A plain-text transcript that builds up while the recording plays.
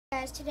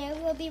Guys, today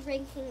we'll be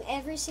ranking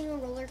every single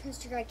roller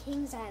coaster at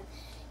Kings Island.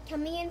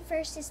 Coming in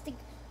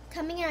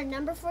at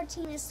number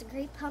 14 is the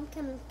Great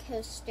Pumpkin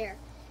Coaster.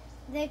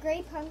 The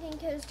Great Pumpkin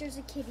Coaster is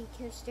a kiddie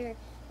coaster.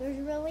 There's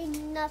really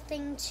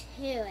nothing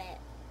to it.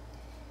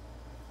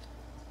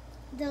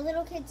 The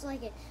little kids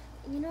like it.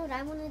 You know what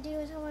I want to do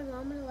is tell my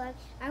mom and dad.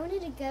 I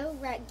wanted to go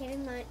get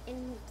in line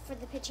and for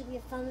the picture be a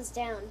thumbs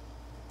down.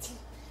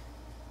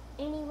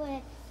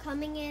 Anyway,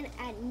 coming in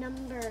at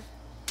number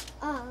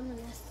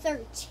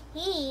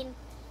 13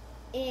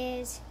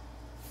 is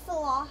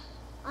Woodstock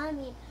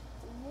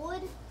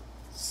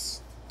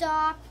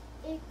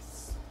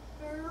Express.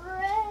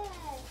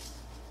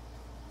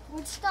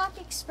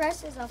 Woodstock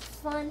Express is a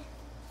fun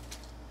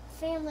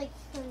family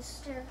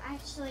coaster.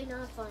 Actually,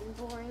 not fun,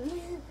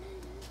 boring.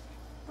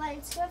 But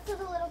it's good for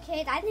the little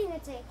kids. I think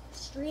it's an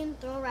extreme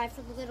thrill ride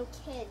for the little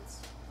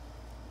kids.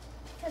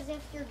 Because if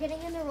you're getting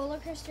into roller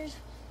coasters,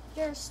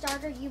 you're a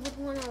starter, you would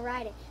want to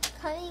ride it.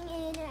 Coming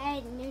in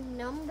at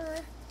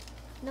number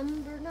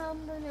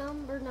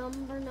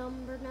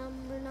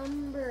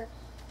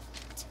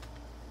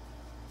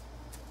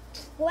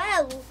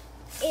 12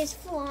 is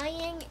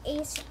Flying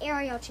Ace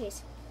Aerial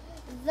Chase.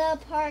 The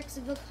park's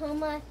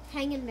Vekoma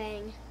Hang and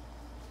Bang.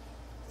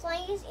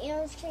 Flying Ace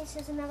Aerial Chase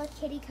is another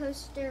kiddie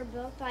coaster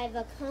built by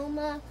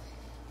Vekoma.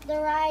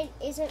 The ride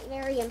isn't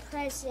very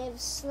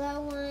impressive, slow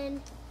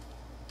one.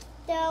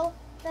 Though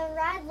the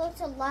ride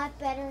looked a lot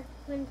better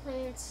when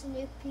Planet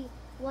Snoopy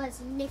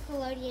was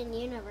Nickelodeon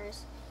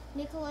Universe.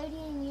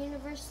 Nickelodeon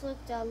Universe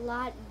looked a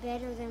lot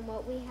better than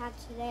what we have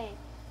today.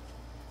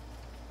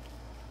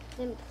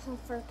 Than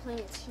for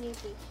Planet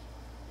Snoopy.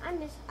 I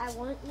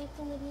want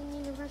Nickelodeon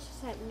Universe,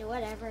 except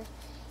whatever.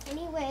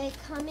 Anyway,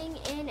 coming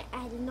in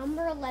at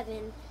number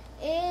 11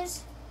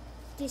 is,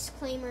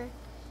 disclaimer,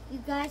 you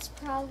guys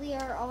probably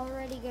are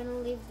already going to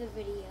leave the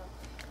video.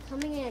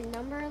 Coming in at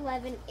number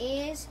 11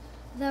 is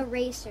The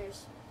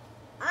Racers.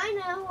 I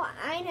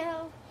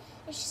know.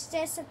 It's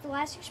just that the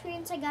last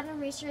experience I got on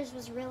Racers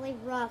was really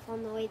rough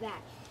on the way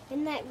back.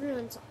 And that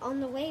ruins.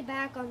 On the way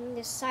back on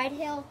the side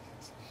hill,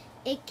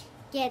 it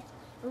gets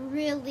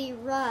really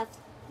rough.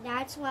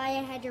 That's why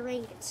I had to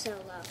rank it so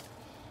low.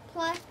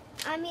 Plus,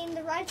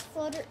 the ride's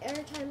floater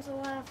air time's a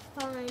lot of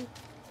fun.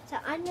 So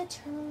I'm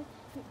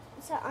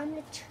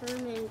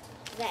determined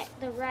that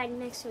the ride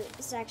next to it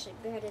is actually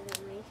better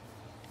than me.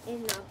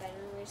 It's not better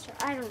than Racer.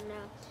 I don't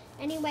know.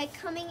 Anyway,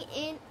 coming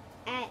in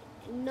at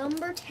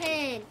number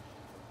 10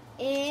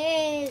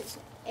 is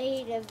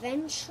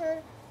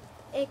Adventure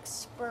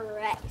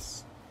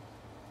Express.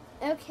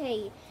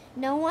 Okay,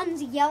 no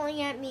one's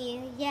yelling at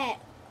me yet,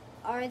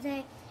 are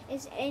they?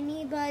 Is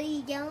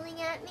anybody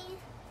yelling at me?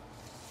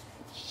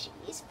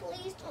 Jeez,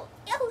 please don't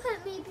yell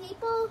at me,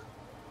 people.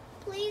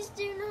 Please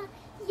do not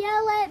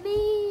yell at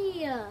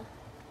me.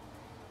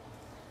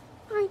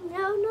 I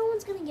know, no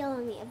one's gonna yell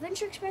at me.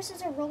 Adventure Express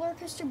is a roller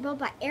coaster built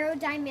by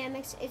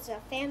Aerodynamics. It's a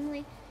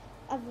family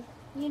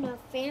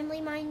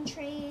mine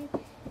train.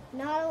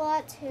 Not a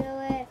lot to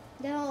it.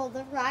 No,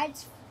 the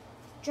rides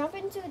jump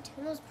into a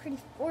tunnel is pretty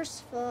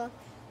forceful.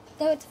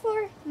 Though it's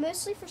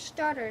mostly for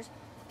starters.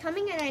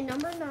 Coming in at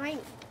number 9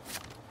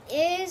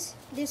 is,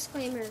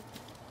 disclaimer,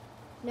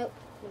 nope,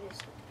 what is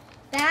it?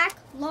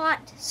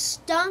 Backlot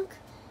Stunt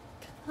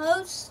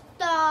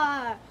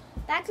Coaster.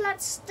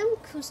 Backlot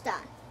Stunt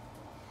Coaster.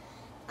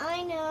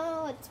 I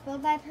know, it's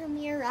built by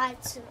Premier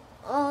Rides and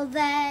all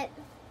that.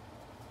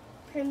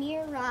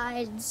 Premier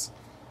Rides,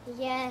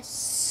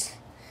 yes.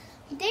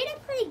 They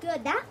did pretty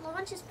good. That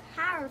launch is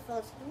powerful.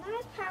 It's not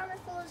as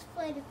powerful as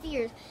Flight of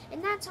Fears,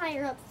 and that's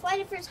higher up.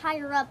 Flight of Fears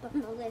higher up on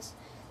the list.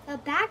 The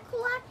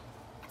Backlot,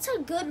 it's a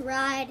good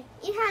ride.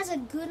 It has a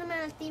good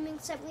amount of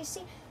theming stuff we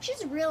see. It's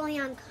just really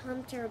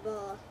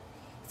uncomfortable.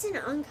 It's an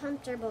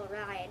uncomfortable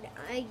ride.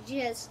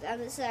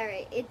 I'm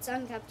sorry. It's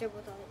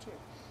uncomfortable all the time.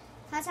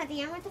 Plus, at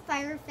the end with the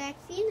fire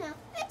effects,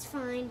 it's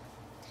fine.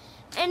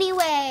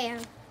 Anyway,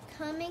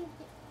 coming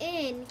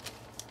in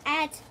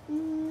at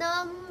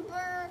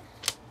number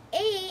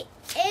 8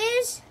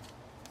 is,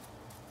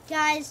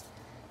 guys,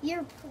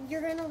 you're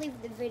gonna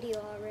leave the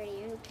video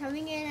already.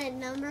 Coming in at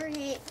number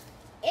 8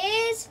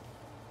 is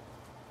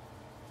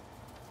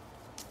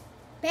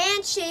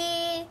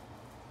Banshee.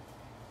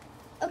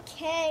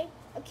 Okay,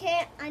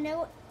 I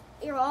know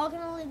you're all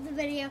gonna leave the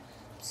video.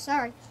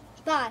 Sorry.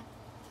 Bye,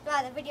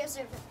 the video's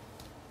over.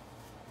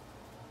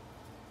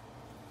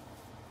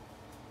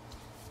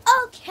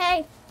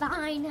 Okay,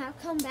 fine, I'll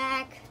come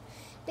back.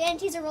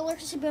 Banshee's a roller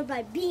coaster built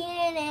by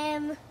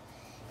B&M.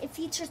 It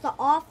features the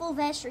awful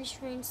vest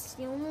restraints. It's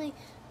the only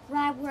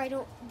ride where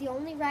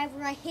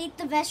I hate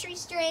the vest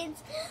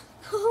restraints.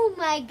 Oh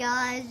my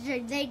gosh,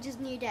 they just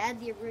need to add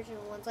the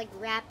original ones, like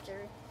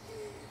Raptor.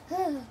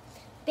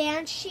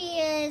 Banshee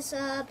is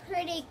a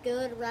pretty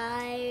good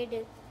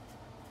ride.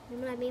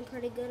 And when I mean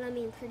pretty good, I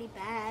mean pretty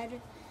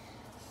bad.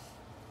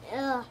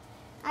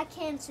 I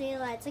can't say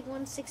that. It's like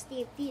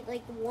 168 feet,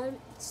 like 1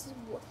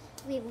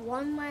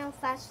 mile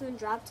faster than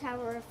Drop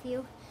Tower a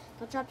few.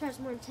 The Drop Tower's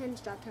more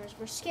intense, Drop Tower's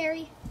more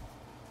scary.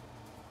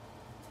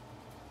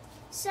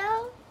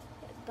 So,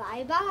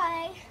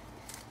 bye-bye.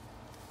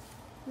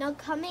 Now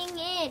coming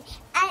in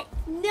at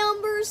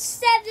number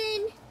 7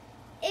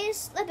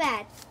 is the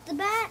Bat. The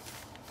Bat,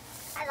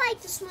 I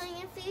like the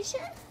swinging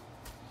feature.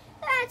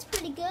 That's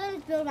pretty good.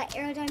 It's built by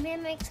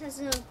Aerodynamics,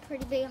 has a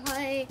pretty big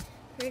height,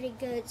 pretty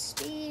good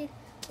speed,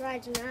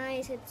 rides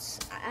nice. It's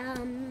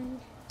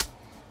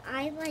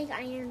I like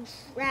Iron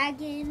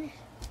Dragon.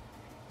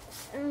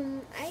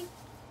 I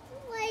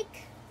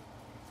like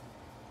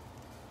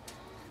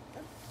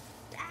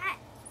that.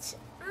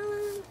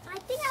 I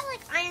think I like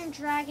Iron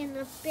Dragon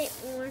a bit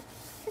more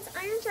because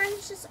Iron Dragon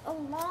is just a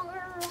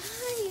longer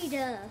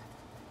ride.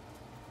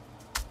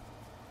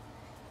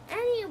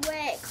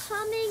 Anyway,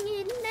 coming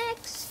in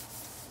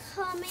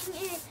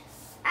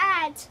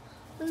at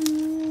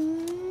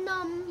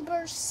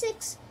number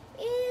 6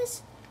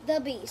 is the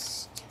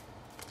Beast.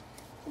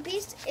 The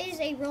Beast is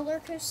a roller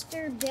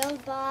coaster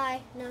built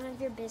by none of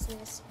your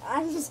business.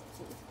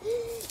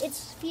 It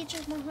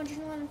features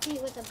 101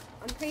 feet with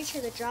I'm pretty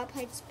sure the drop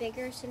height's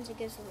bigger since it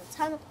goes in the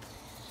tunnel.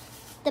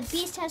 The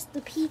Beast has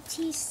the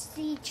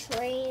PTC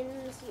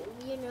trains,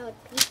 you know,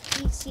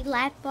 PTC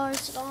lap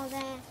bars and all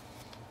that.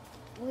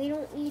 We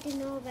don't need to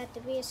know about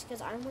the Beast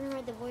because I'm going to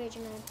ride the Voyager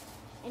 9.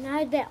 And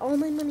I bet all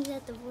my money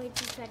that the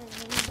Voyager is better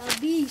than the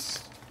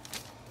Beast.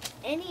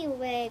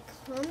 Anyway,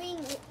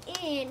 coming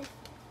in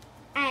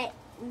at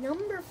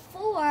number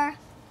 4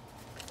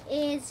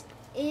 is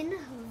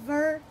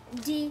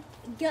Invertigo.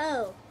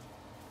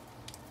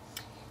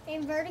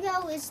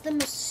 Invertigo is the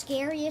most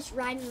scariest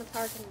ride in the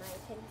park in my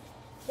opinion.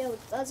 Though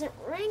it doesn't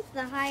rank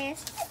the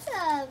highest, it's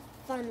a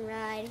fun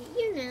ride,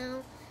 you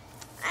know.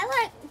 I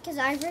like, because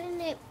I've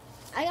ridden it,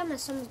 I got my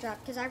stomach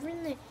dropped, because I've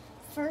ridden it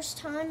first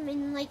time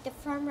in like the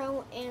front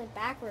row and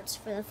backwards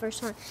for the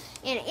first time.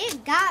 And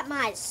it got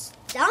my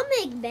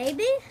stomach,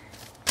 baby.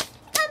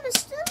 It got my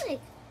stomach.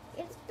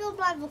 It's built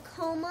by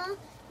Vekoma.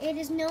 It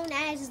is known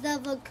as the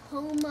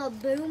Vekoma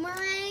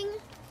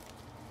Boomerang.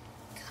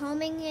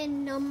 Coming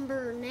in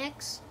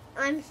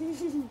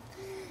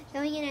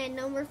coming in at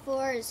number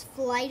 4 is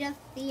Flight of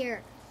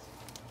Fear.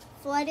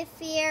 Flight of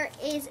Fear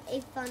is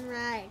a fun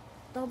ride.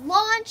 The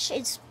launch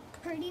is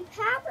pretty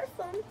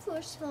powerful and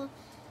forceful.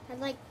 I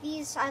like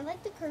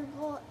the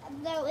curveball,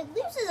 though it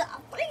loses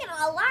a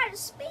lot of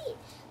speed.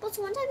 But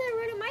one time I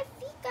rode it, my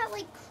feet got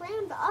like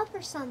crammed up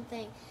or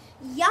something.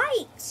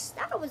 Yikes,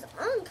 that was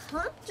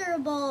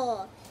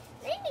uncomfortable.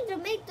 They need to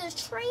make those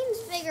trains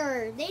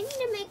bigger. They need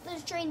to make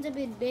those trains a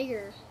bit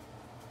bigger.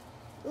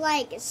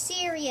 Like,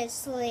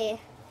 seriously.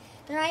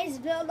 The ride is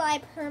built by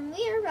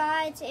Premier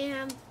Rides,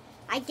 and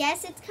I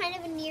guess it's kind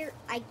of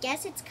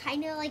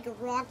like a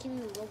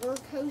rocking roller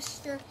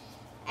coaster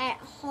at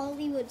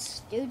Hollywood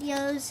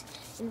Studios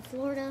in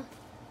Florida.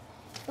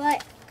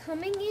 But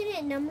coming in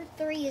at number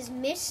 3 is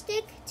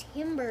Mystic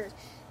Timbers.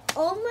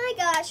 Oh my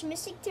gosh,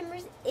 Mystic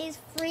Timbers is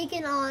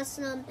freaking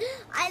awesome.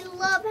 I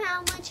love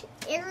how much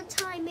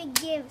airtime it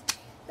gives.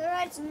 The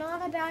ride's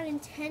not about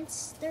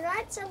intense. The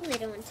ride's a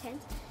little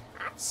intense.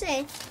 I'd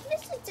say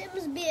Mystic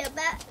Timbers be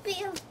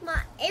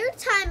my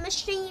airtime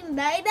machine,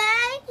 baby.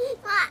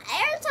 My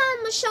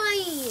airtime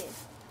machine.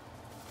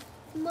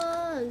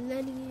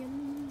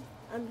 Millennium.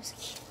 I'm just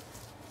kidding.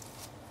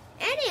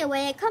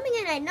 Anyway, coming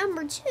in at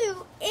number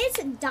 2 is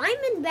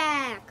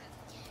Diamondback.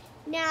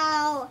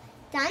 Now,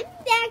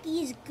 Diamondback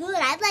is good.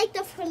 I like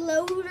the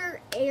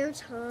floater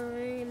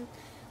airtime.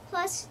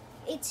 Plus,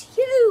 it's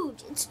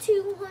huge. It's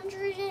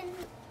 200 and...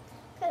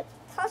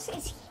 Plus,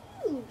 it's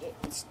huge.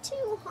 It's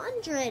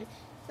 200.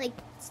 Like,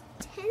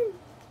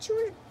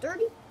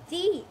 230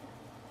 feet.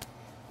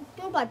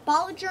 Built by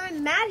Bollinger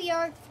and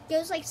Maviar.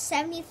 Goes like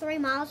 73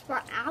 miles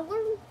per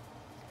hour.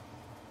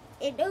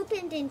 It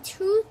opened in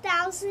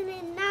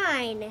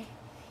 2009.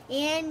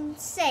 And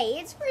say,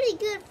 it's pretty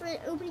good for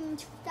opening in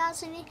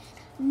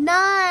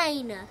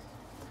 2009.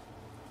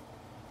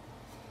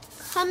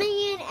 Coming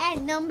in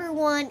at number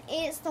 1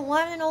 is the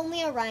one and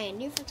only Orion,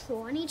 new for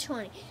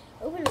 2020.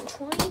 Opened in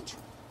 2020.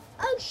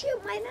 Oh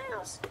shoot, my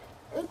mouse.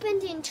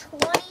 Opened in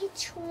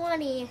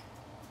 2020.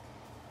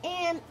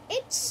 And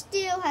it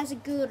still has a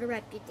good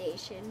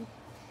reputation.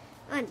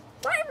 And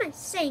why am I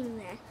saying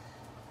that?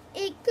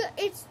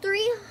 It's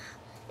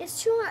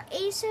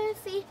 287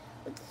 feet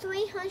with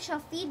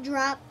 300 feet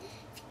drop.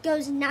 It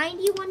goes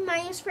 91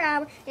 miles per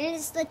hour, and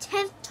it's the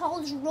 10th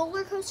tallest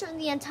roller coaster in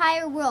the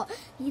entire world,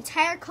 the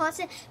entire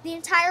continent, the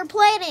entire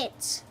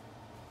planet.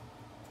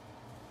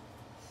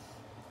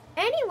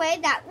 Anyway,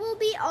 that will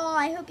be all.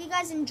 I hope you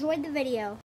guys enjoyed the video.